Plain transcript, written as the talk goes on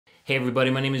Hey everybody,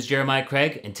 my name is Jeremiah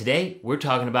Craig, and today we're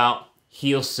talking about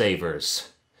heel savers.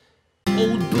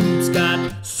 Old boots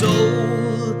got soul,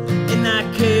 and I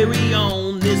carry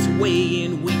on this way,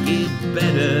 and we get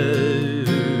better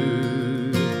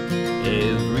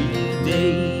every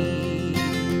day.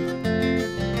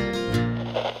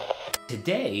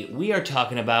 Today we are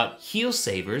talking about heel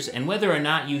savers and whether or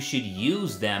not you should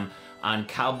use them on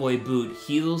cowboy boot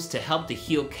heels to help the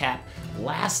heel cap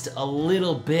last a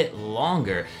little bit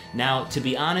longer. Now, to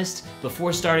be honest,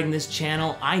 before starting this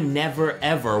channel, I never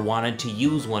ever wanted to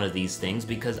use one of these things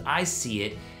because I see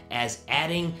it as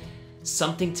adding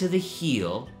something to the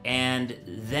heel and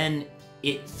then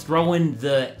it throwing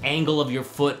the angle of your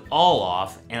foot all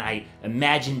off, and I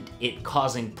imagined it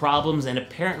causing problems, and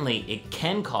apparently it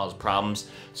can cause problems,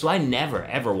 so I never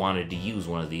ever wanted to use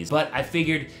one of these. But I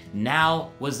figured now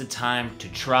was the time to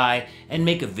try and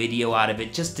make a video out of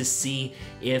it just to see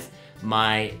if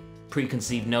my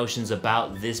preconceived notions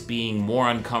about this being more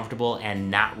uncomfortable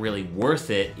and not really worth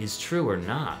it is true or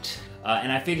not.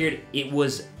 And I figured it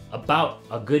was about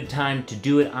a good time to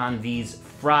do it on these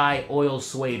Fry oil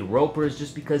suede ropers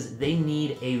just because they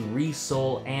need a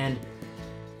resole and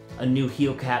a new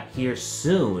heel cap here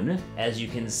soon. As you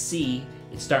can see,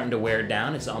 it's starting to wear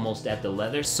down. It's almost at the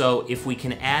leather. So if we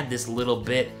can add this little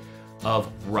bit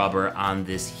of rubber on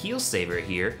this heel saver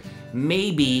here,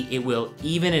 maybe it will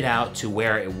even it out to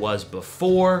where it was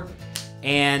before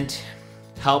and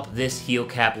help this heel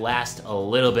cap last a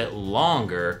little bit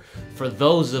longer for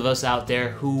those of us out there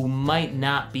who might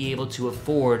not be able to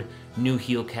afford new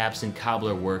heel caps and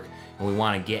cobbler work, and we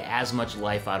want to get as much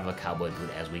life out of a cowboy boot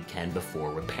as we can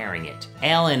before repairing it.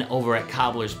 Alan over at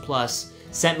Cobblers Plus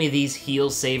sent me these heel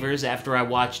savers after I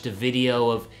watched a video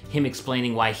of him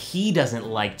explaining why he doesn't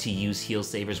like to use heel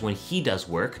savers when he does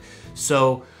work.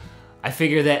 So I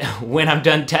figure that when I'm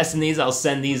done testing these, I'll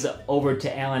send these over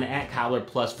to Alan at Cobbler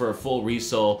Plus for a full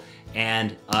resole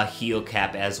and a heel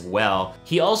cap as well.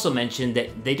 He also mentioned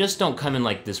that they just don't come in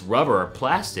like this rubber or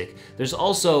plastic. There's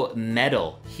also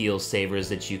metal heel savers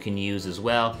that you can use as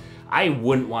well. I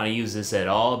wouldn't want to use this at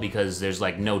all because there's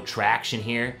like no traction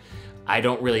here. I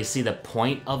don't really see the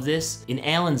point of this. In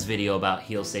Alan's video about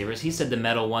heel savers, he said the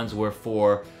metal ones were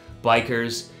for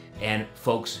bikers and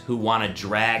folks who want to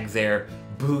drag their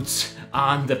boots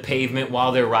on the pavement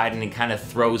while they're riding and kind of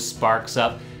throw sparks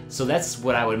up. So that's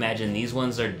what I would imagine these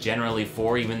ones are generally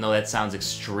for, even though that sounds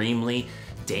extremely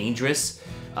dangerous.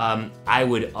 I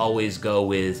would always go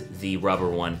with the rubber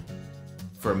one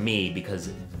for me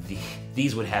because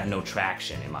these would have no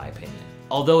traction in my opinion.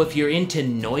 Although if you're into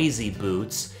noisy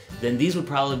boots, then these would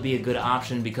probably be a good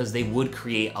option because they would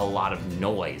create a lot of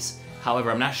noise.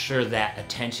 However, I'm not sure that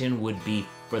attention would be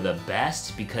for the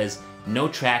best because no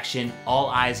traction, all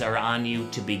eyes are on you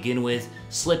to begin with,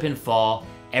 slip and fall.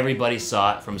 Everybody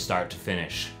saw it from start to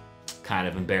finish. Kind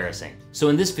of embarrassing. So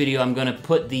in this video, I'm gonna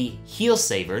put the heel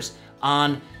savers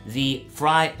on the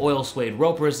Fry oil suede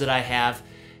ropers that I have,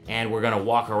 and we're gonna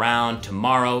walk around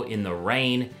tomorrow in the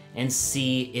rain and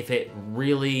see if it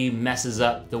really messes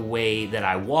up the way that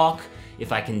I walk,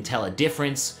 if I can tell a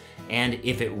difference, and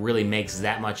if it really makes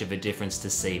that much of a difference to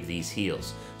save these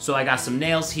heels. So I got some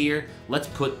nails here. Let's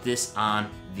put this on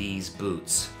these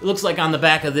boots. It looks like on the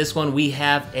back of this one we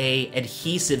have a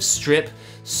adhesive strip.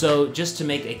 So just to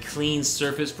make a clean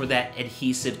surface for that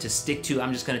adhesive to stick to,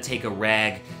 I'm just gonna take a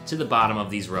rag to the bottom of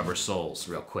these rubber soles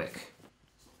real quick.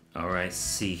 All right,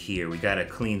 see here, we got a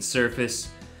clean surface.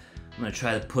 I'm gonna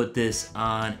try to put this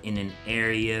on in an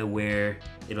area where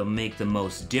it'll make the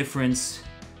most difference.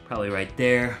 Probably right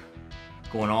there,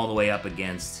 going all the way up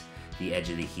against the edge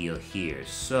of the heel here.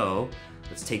 So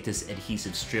let's take this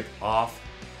adhesive strip off.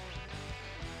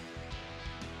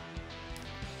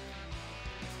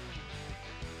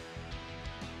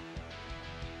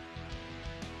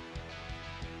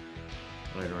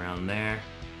 Right around there.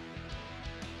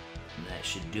 And that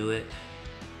should do it.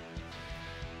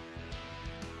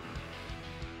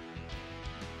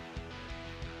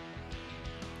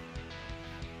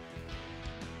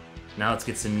 Now let's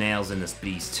get some nails in this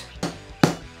beast.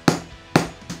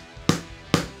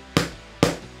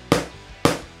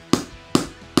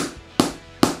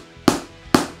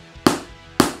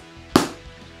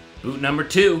 Boot number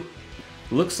 2.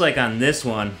 Looks like on this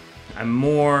one, I'm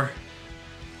more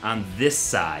on this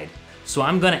side. So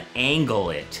I'm gonna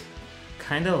angle it,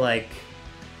 kind of like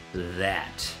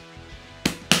that.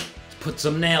 Let's put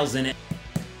some nails in it.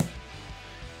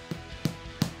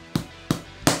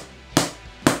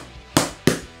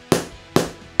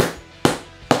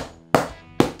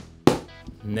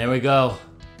 And there we go.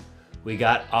 We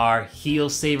got our heel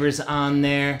savers on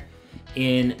there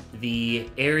in the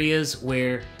areas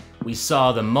where we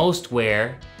saw the most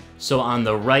wear. So on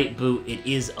the right boot, it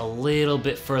is a little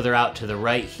bit further out to the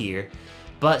right here.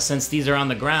 But since these are on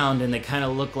the ground and they kind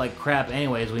of look like crap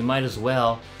anyways, we might as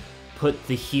well put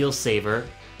the heel saver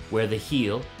where the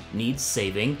heel needs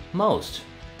saving most.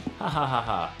 Ha ha ha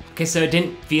ha. Okay, so it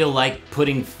didn't feel like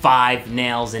putting 5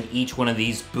 nails in each one of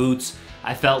these boots.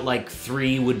 I felt like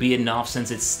 3 would be enough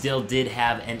since it still did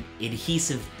have an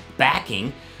adhesive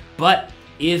backing. But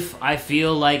if I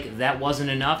feel like that wasn't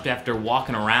enough after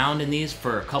walking around in these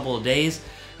for a couple of days,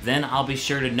 then I'll be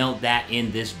sure to note that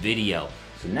in this video.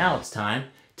 So now it's time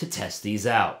to test these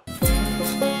out.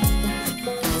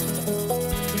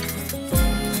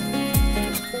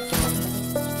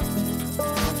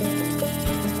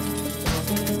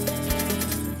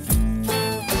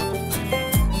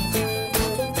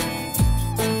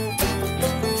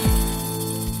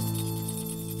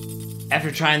 After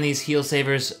trying these heel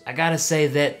savers, I gotta say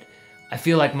that I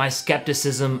feel like my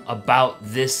skepticism about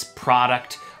this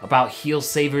product, about heel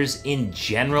savers in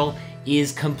general,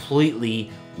 is completely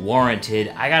warranted.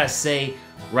 I gotta say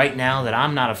right now that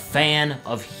I'm not a fan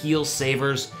of heel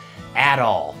savers at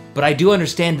all, but I do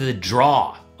understand the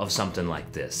draw of something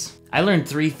like this. I learned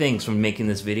 3 things from making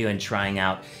this video and trying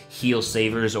out heel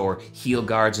savers or heel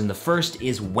guards, and the first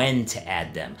is when to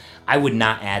add them. I would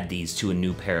not add these to a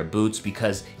new pair of boots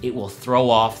because it will throw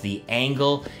off the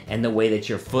angle and the way that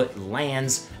your foot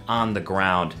lands on the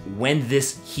ground. When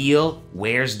this heel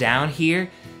wears down here,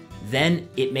 then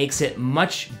it makes it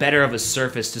much better of a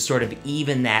surface to sort of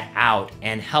even that out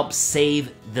and help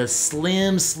save the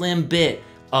slim bit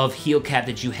of heel cap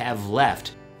that you have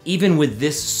left. Even with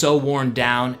this so worn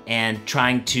down and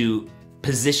trying to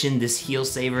position this heel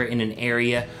saver in an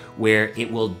area where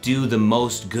it will do the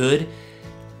most good,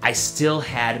 I still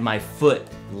had my foot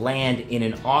land in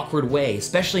an awkward way,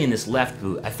 especially in this left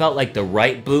boot. I felt like the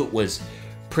right boot was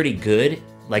pretty good,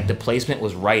 like the placement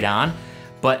was right on,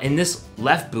 but in this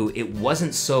left boot, it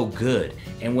wasn't so good.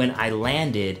 And when I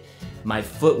landed, my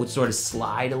foot would sort of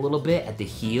slide a little bit at the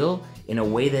heel in a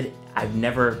way that I've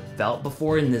never felt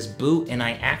before in this boot, and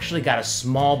I actually got a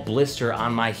small blister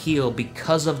on my heel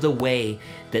because of the way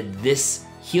that this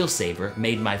heel saver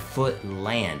made my foot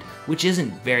land, which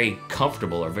isn't very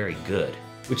comfortable or very good.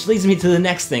 Which leads me to the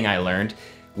next thing I learned.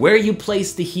 Where you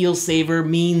place the heel saver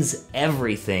means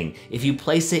everything. If you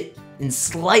place it in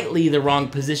slightly the wrong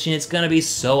position, it's gonna be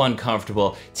so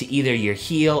uncomfortable to either your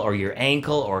heel or your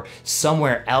ankle or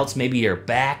somewhere else, maybe your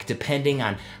back, depending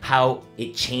on how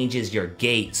it changes your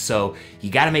gait. So you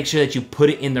gotta make sure that you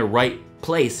put it in the right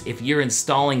place if you're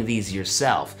installing these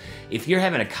yourself. If you're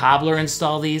having a cobbler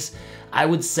install these, I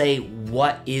would say,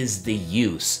 what is the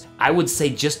use? I would say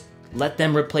just let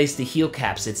them replace the heel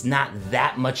caps. It's not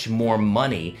that much more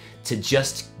money to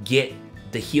just get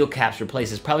the heel caps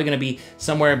replaced. It's probably gonna be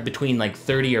somewhere between like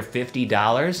 $30 or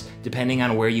 $50, depending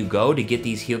on where you go to get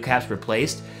these heel caps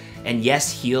replaced. And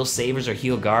yes, heel savers or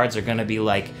heel guards are gonna be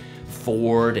like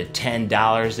 $4 to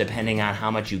 $10, depending on how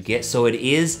much you get. So it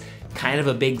is kind of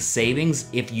a big savings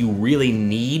if you really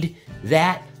need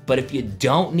that. But if you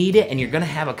don't need it and you're gonna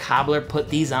have a cobbler put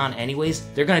these on anyways,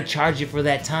 they're gonna charge you for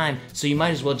that time. So you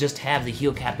might as well just have the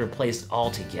heel cap replaced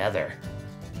altogether.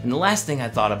 And the last thing I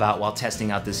thought about while testing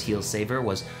out this heel saver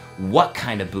was what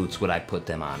kind of boots would I put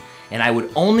them on? And I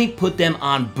would only put them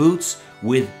on boots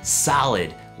with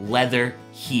solid leather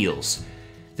heels.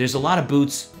 There's a lot of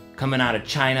boots coming out of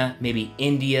China, maybe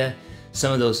India,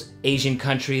 some of those Asian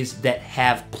countries that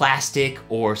have plastic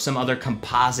or some other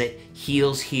composite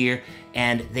heels here,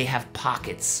 and they have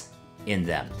pockets in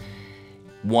them.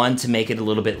 One, to make it a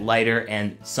little bit lighter,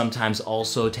 and sometimes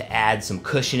also to add some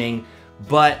cushioning.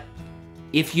 But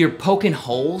if you're poking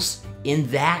holes in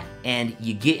that and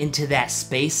you get into that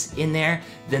space in there,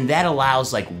 then that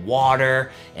allows like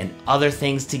water and other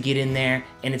things to get in there,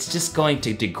 and it's just going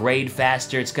to degrade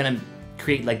faster. It's gonna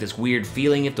create like this weird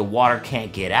feeling if the water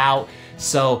can't get out.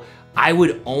 So I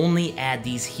would only add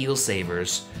these heel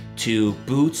savers to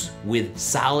boots with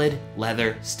solid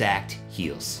leather stacked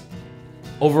heels.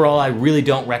 Overall, I really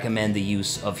don't recommend the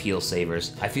use of heel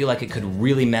savers. I feel like it could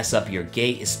really mess up your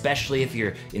gait, especially if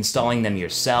you're installing them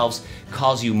yourselves,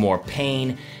 cause you more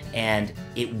pain, and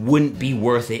it wouldn't be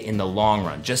worth it in the long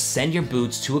run. Just send your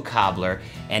boots to a cobbler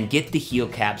and get the heel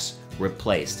caps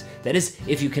replaced. That is,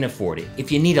 if you can afford it.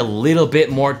 If you need a little bit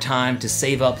more time to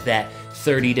save up that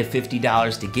 $30 to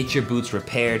 $50 to get your boots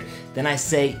repaired, then I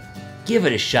say give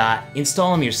it a shot,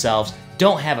 install them yourselves.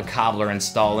 Don't have a cobbler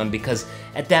install them, because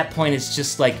at that point it's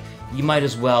just like you might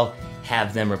as well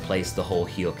have them replace the whole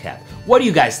heel cap. What do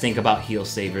you guys think about heel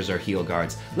savers or heel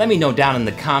guards? Let me know down in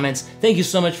the comments. Thank you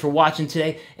so much for watching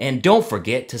today, and don't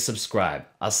forget to subscribe.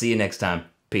 I'll see you next time.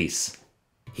 Peace.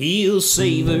 Heel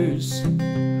savers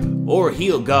or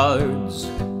heel guards,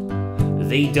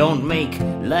 they don't make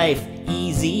life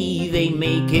easy, they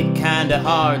make it kinda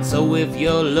hard. So if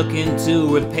you're looking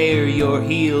to repair your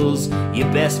heels, you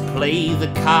best play the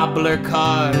cobbler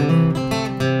card.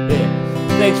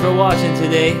 Yeah. Thanks for watching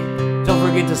today. Don't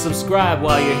forget to subscribe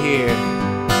while you're here.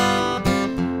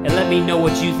 And let me know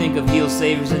what you think of heel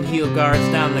savers and heel guards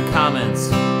down in the comments.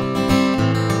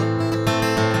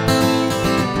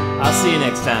 I'll see you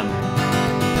next time.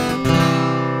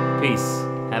 Peace.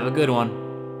 Have a good one.